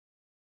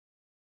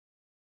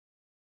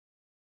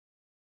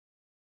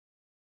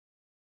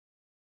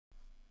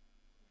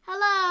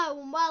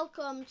Hello and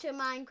welcome to a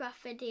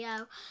Minecraft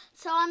video.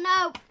 So I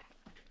know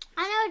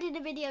I did a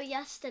video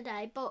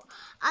yesterday, but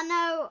I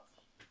know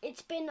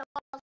it's been a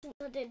while since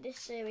I did this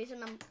series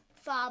and I'm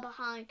far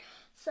behind.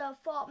 So I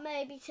thought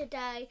maybe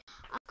today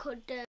I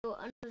could do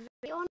another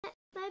video on it,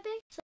 maybe.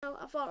 So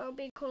I thought it would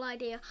be a cool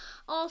idea.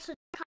 Also,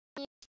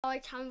 the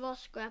Storytime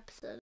Roscoe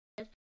episode,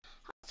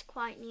 that's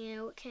quite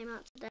new. It came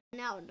out today.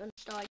 Now I've done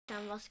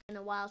Storytime Roscoe in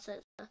a while, so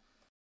it's a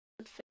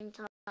good thing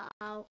to have that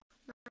out.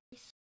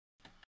 Nice.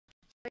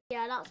 But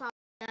yeah, that's our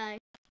day.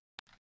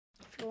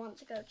 If you want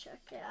to go check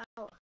it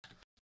out,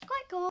 it's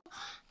quite cool.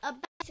 I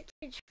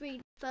basically just read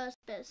the first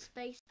bit of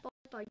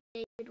Spaceball by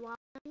David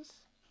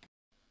Wines.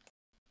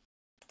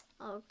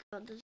 Oh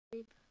god, there's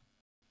sleep.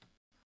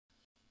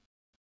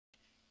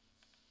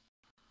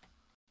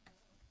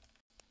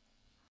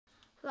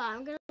 Right,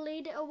 I'm gonna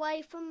lead it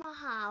away from my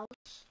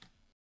house.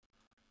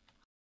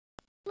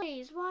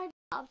 Please, why did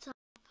that have to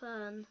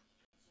happen?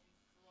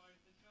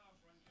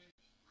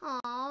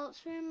 Oh,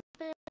 it's been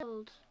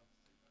build.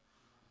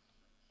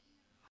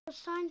 I was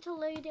trying to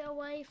lead it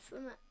away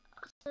from it.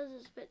 I suppose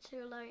it's a bit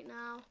too late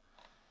now.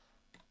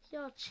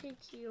 You're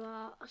cheeky, you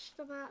are. I should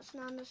have my axe in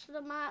hand. I should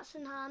have my axe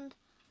in hand.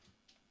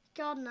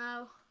 God,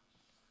 no.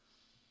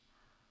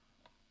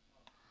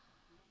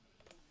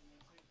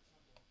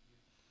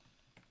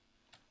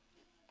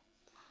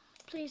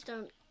 Please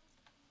don't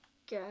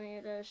get any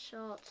of those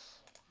shots.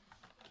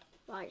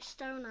 Right,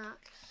 stone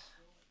axe.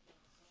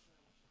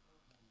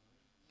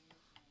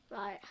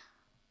 Right.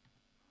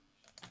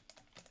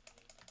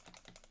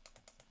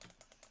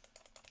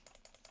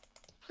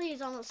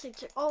 Please, honestly,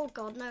 oh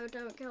god, no,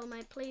 don't kill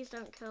me. Please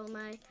don't kill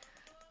me.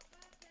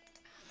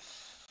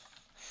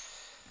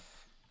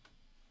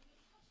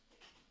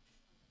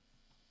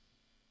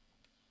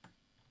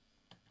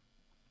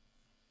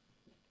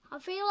 I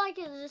feel like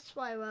it's this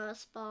way where I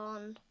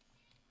spawned.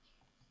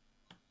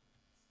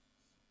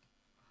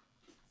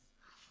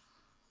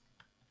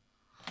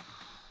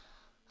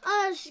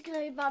 Oh, this is going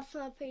to be bad for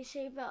my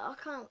PC, but I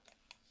can't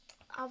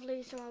have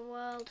these in my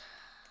world.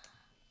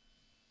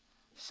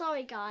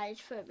 Sorry guys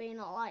for it being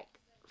at like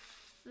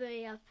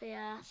 3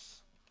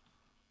 FPS.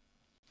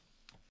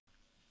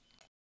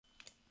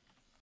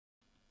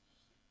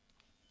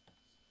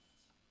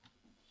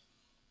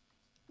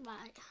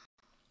 Right.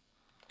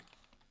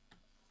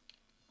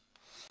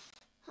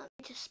 Let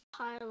me just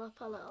pile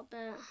up a little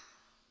bit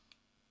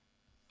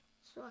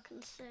so I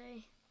can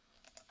see.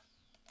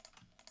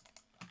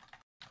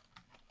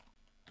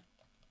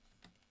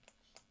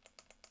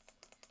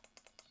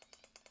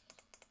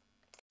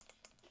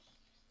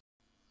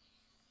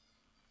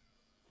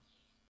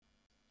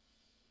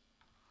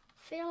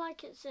 Feel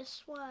like it's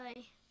this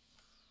way.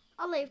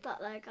 I'll leave that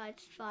there, guys.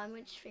 It's fine.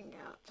 We're just figuring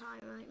out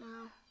time right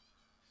now.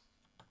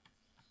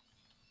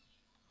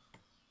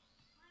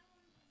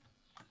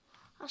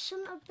 I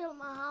shouldn't have built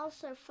my house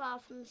so far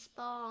from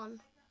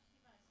spawn.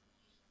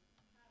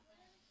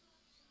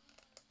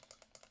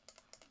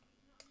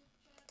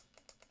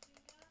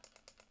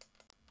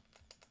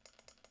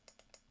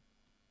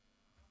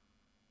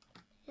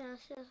 Yes,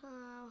 I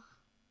know.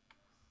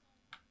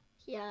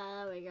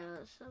 Yeah, there we go.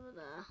 It's over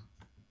there.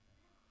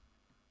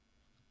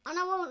 And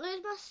I won't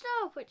lose my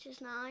stove, which is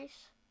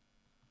nice.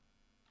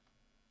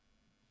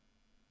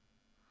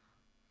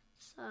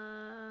 So,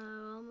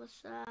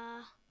 almost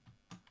there.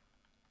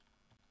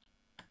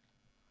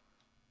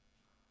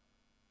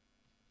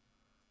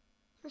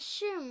 I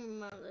assume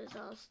we won't lose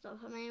our stuff.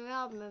 I mean, we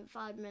haven't been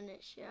 5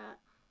 minutes yet.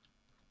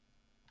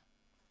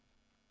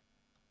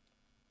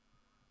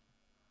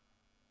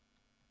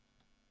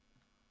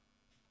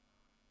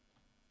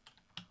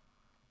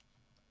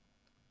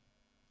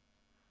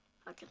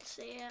 I can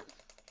see it.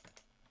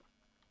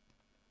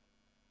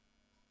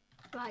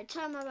 Right,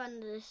 turn my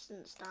render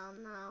distance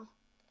down now.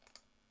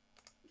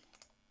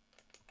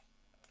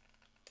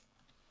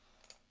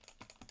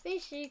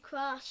 PC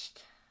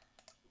crashed.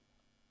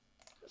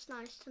 That's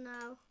nice to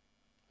know.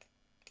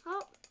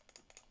 Oh.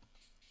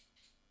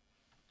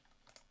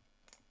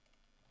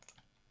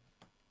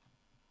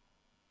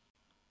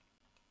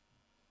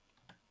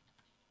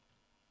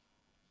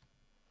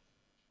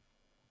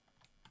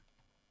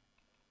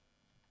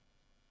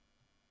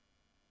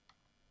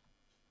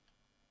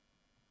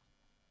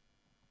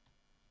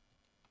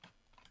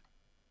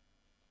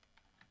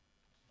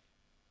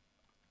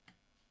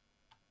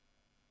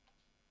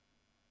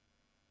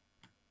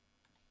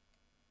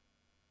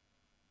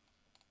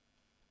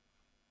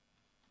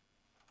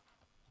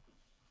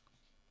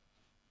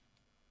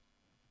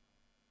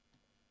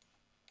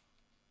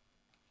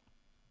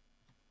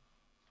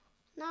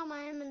 Now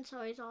my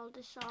inventory is all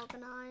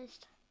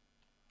disorganised.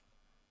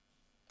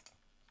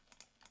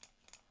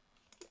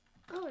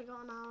 Oh, we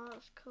got an hour,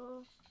 that's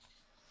cool.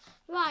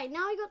 Right,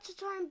 now we got to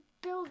try and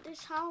build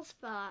this house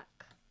back.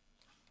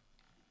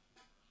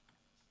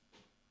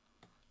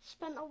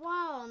 Spent a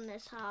while on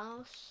this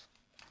house.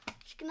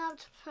 Just gonna have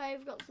to pray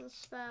we've got some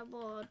spare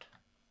wood.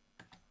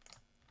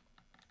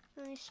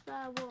 Any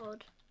spare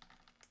wood?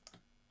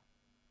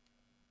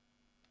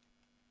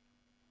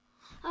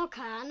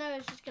 Okay, I know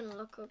this is gonna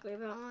look ugly,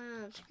 but I'm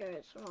gonna have to go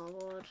with some more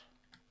wood.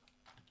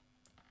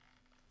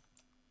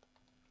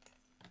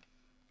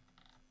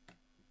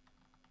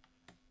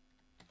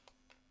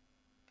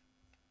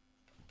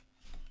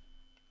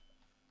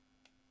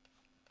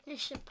 This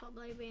should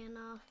probably be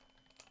enough.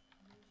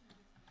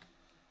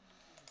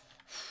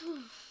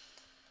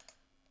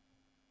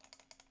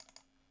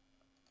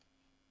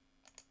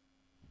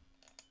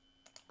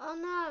 Oh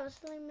no, it's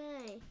only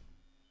me.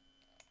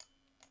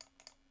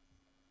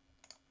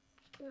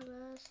 Do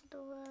less of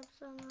the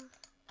webs on her.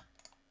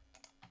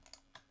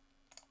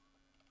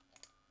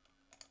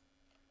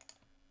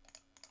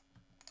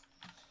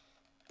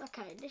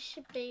 Okay, this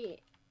should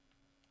be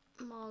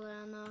more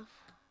than enough.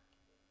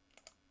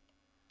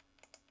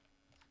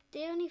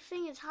 The only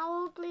thing is,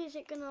 how ugly is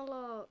it gonna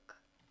look?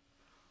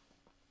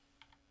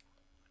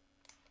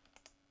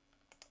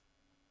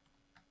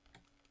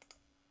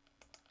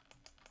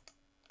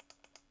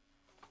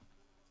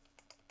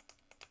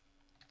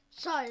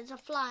 Sorry, there's a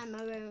fly in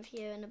my room with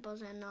you and a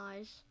buzzing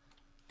noise.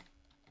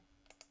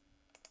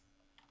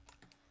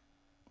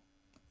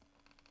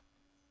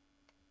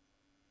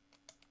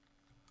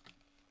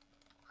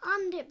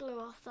 And it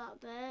blew off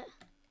that bit.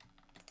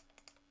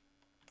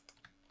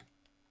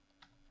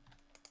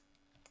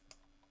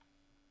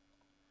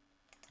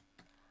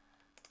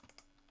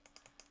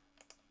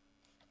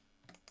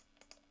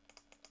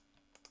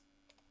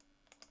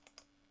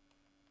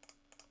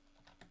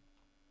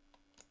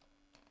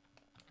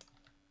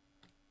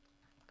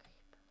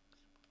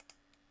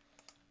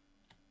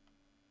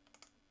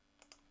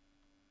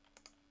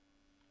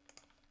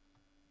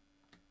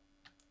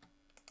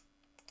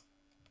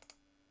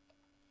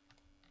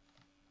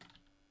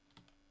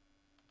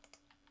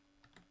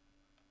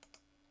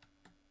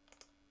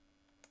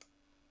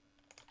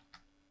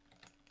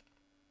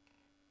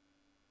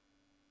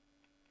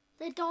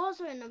 The doors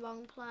are in the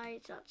wrong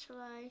place,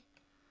 actually.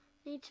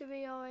 Need to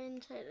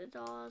reorientate the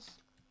doors.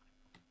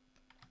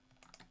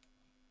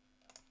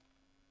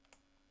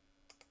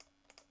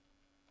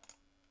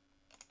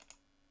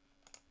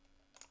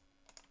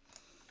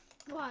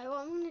 Right, what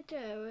I'm going to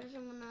do is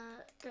I'm going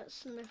to get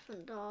some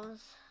different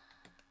doors.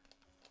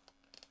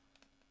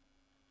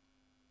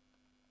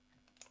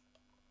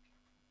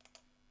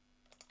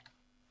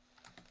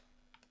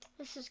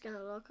 This is going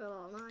to look a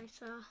lot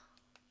nicer.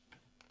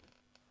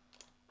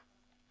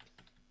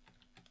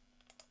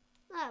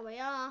 There we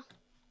are.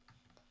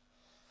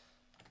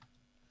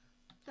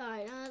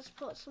 Alright, now let's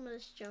put some of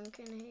this junk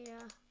in here.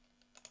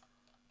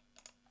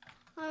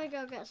 Let me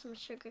go get some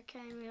sugar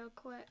cane real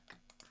quick.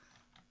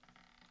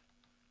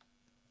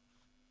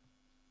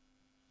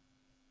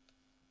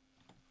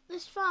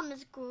 This farm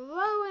is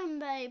growing,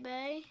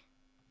 baby.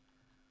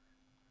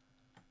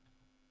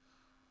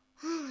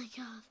 Oh my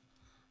god.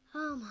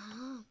 Oh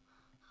my arm.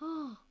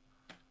 Oh.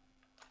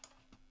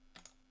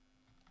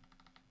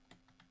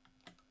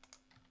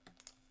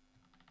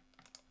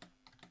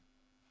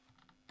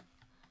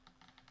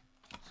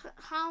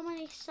 How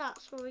many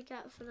sats will we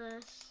get for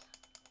this?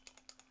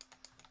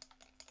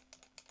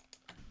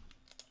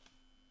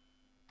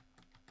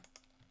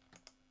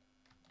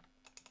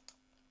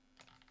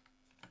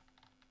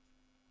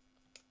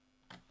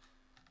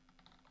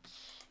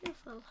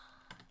 Beautiful.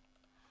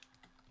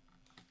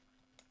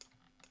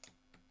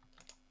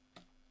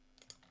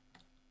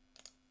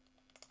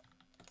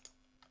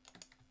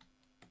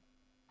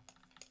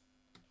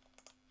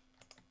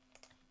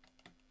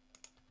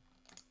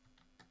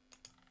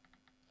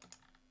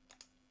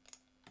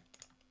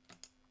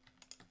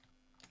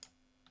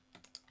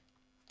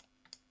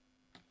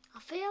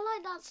 I feel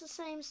like that's the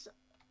same.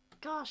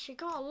 Gosh, you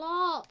got a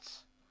lot,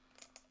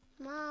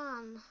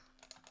 man.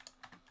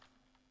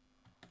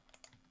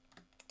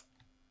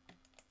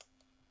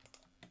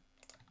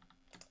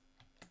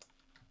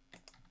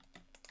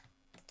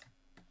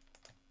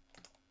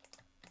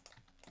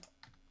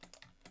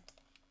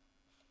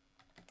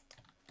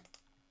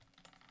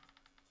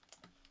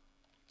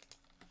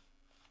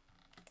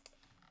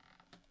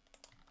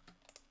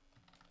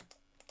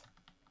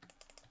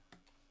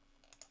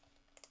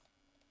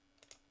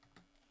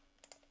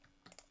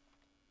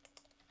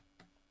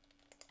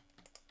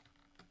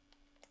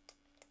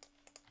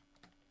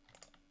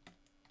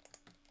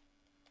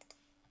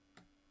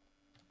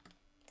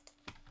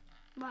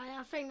 Right,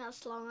 I think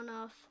that's long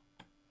enough.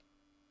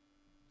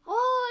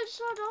 Oh, I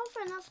saw a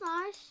dolphin, that's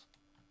nice.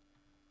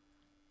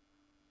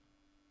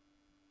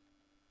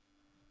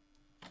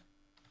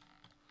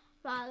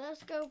 Right,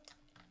 let's go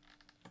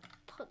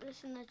put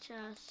this in the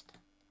chest.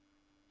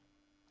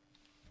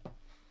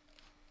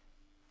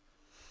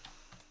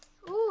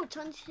 Ooh,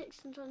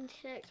 26 and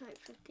 26 make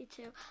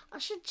 52. I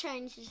should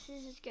change this,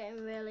 this is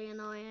getting really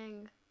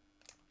annoying.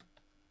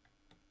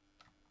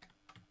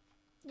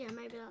 Yeah,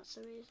 maybe that's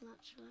the reason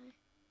actually.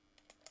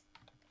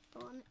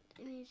 But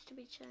it needs to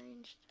be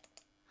changed.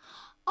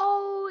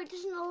 Oh, it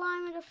doesn't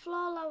align with the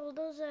floor level,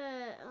 does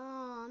it?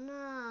 Oh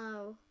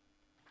no.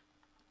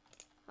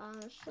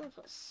 I'm just gonna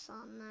put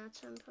sun there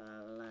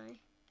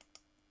temporarily.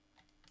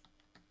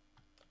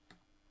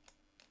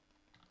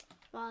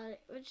 Right,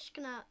 we're just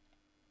gonna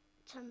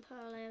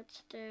temporarily had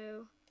to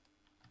do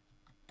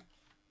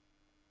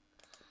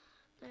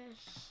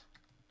this.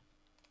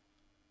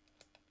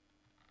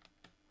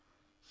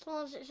 As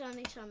long as it's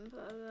only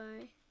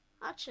temporary.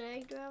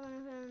 Actually, do I have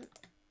anything?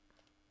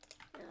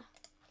 Yeah.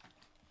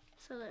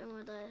 Fill it in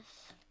with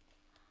this.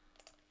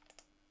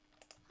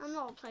 I'm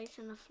not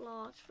replacing the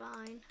floor, it's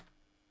fine.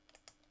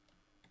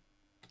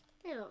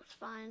 It looks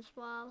fine as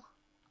well.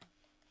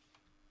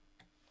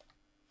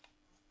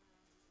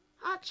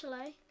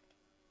 Actually,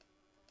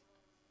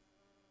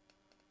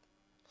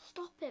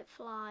 stop it,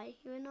 fly.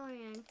 You're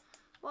annoying.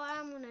 What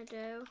I'm gonna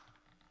do.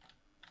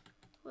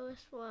 Will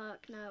this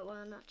work? No, it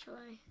won't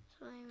actually.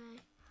 Sorry, me.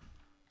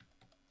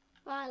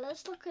 Right,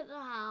 let's look at the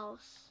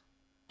house.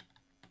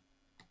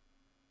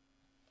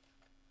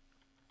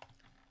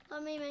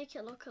 Let me make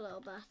it look a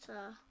little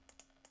better.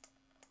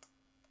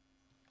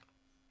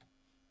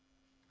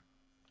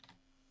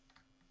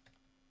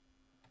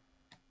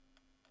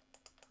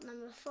 And then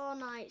before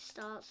night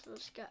starts,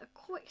 let's get a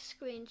quick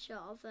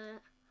screenshot of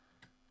it.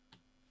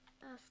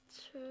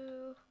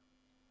 F2.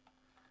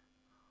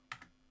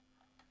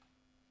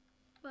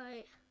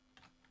 Wait.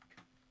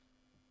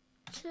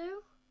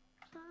 2?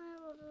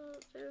 What does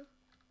it do?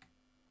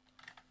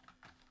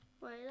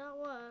 Wait, that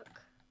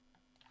work?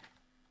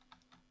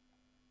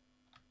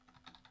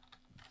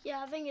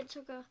 Yeah, I think it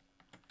took a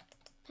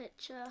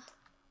picture.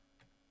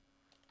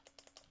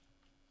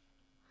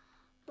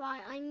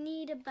 Right, I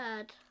need a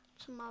bed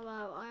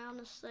tomorrow. I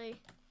honestly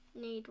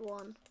need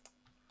one.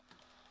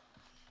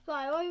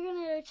 Right, what are we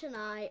going to do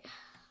tonight?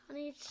 I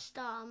need to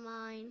start a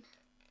mine.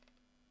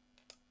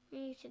 We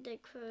need to dig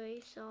for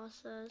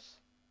resources.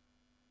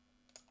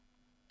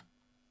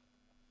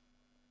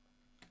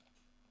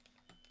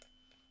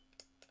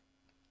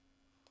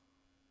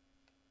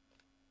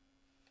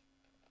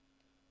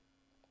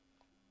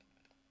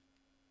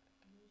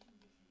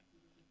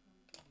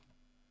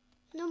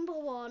 Number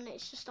 1,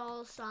 it's just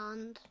all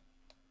sand.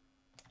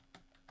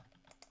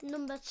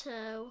 Number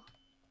 2,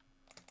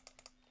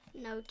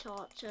 no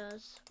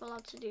torches. We'll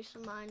have to do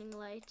some mining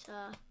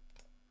later.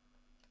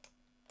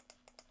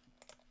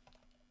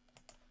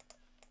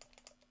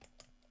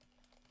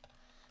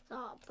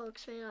 That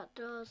bugs me, that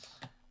does.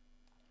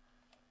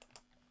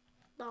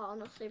 That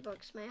honestly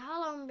bugs me.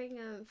 How long have we been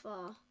going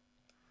for?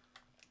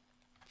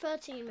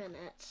 13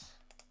 minutes.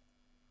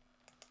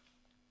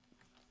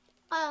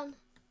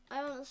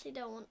 I honestly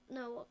don't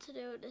know what to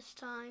do at this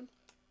time.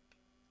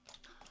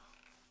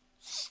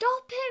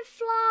 Stop it,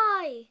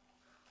 fly!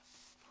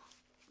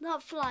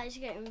 That fly's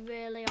getting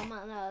really on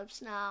my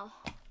nerves now.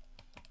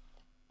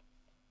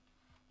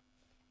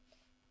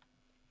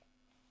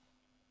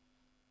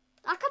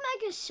 I could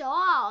make a shot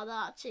out of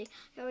that actually,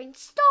 going,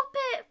 stop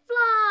it,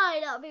 fly!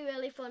 That'd be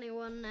really funny,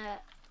 wouldn't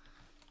it?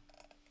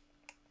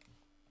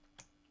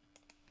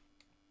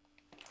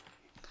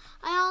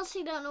 I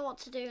honestly don't know what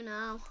to do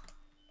now.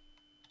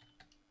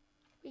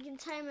 We can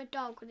tame a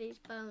dog with these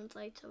bones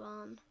later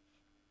on.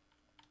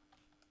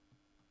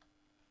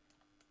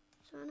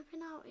 Is there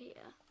anything out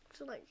here?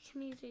 So like, we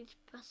can easily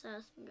press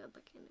S and go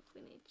back in if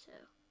we need to.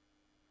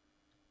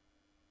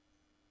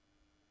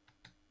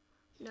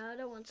 No, I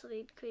don't want to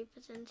lead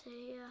creepers into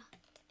here.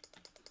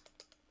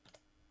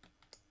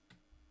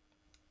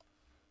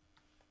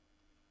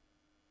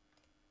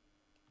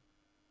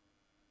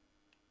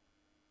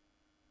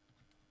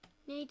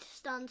 Need to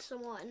stand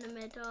somewhat in the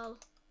middle.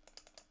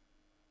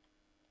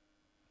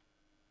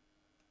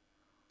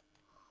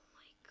 Oh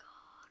my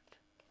god.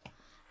 I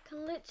can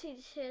literally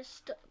just hear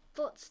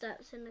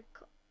footsteps in the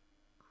oh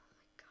my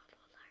god,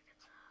 what the heck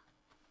is that?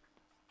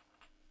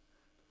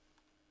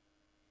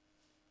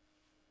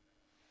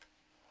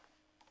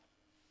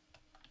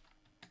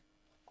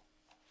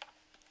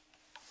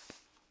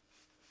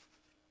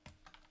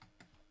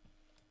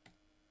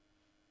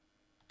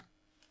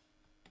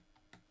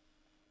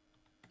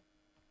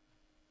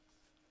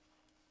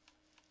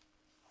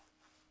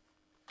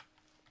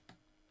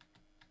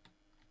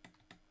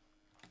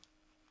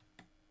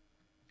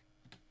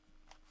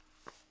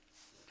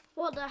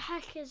 What the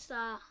heck is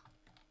that?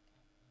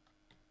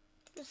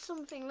 There's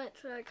something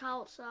literally like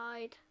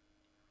outside.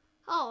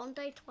 Oh, on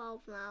day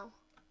 12 now.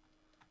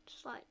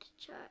 Just like to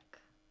check.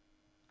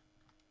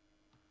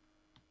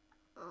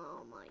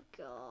 Oh my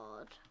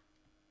god.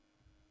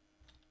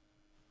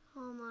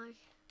 Oh my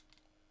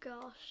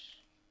gosh.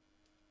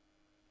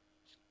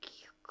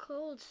 It's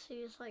cool to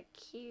see this like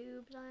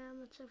cube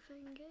diameter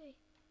thingy.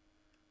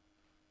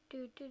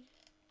 Dude.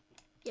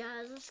 Yeah,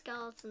 there's a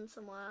skeleton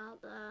somewhere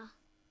out there.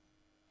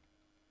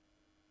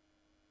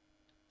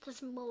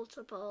 There's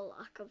multiple,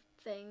 I could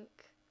think.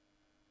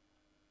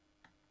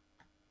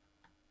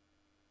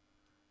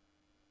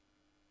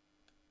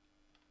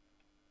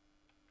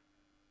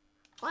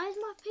 Why is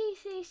my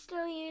PC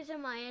still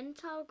using my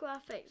Intel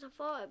graphics? I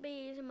thought it'd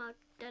be using my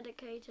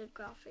dedicated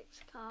graphics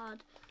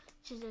card,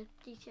 which is a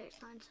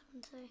GTX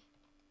 970.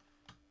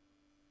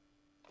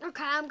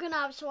 Okay, I'm gonna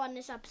have to end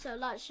this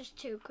episode. That's just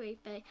too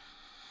creepy.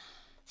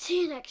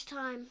 See you next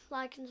time.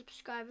 Like and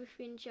subscribe if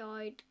you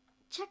enjoyed.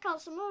 Check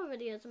out some more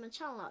videos on my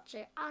channel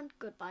actually, and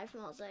goodbye from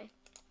Ozzy.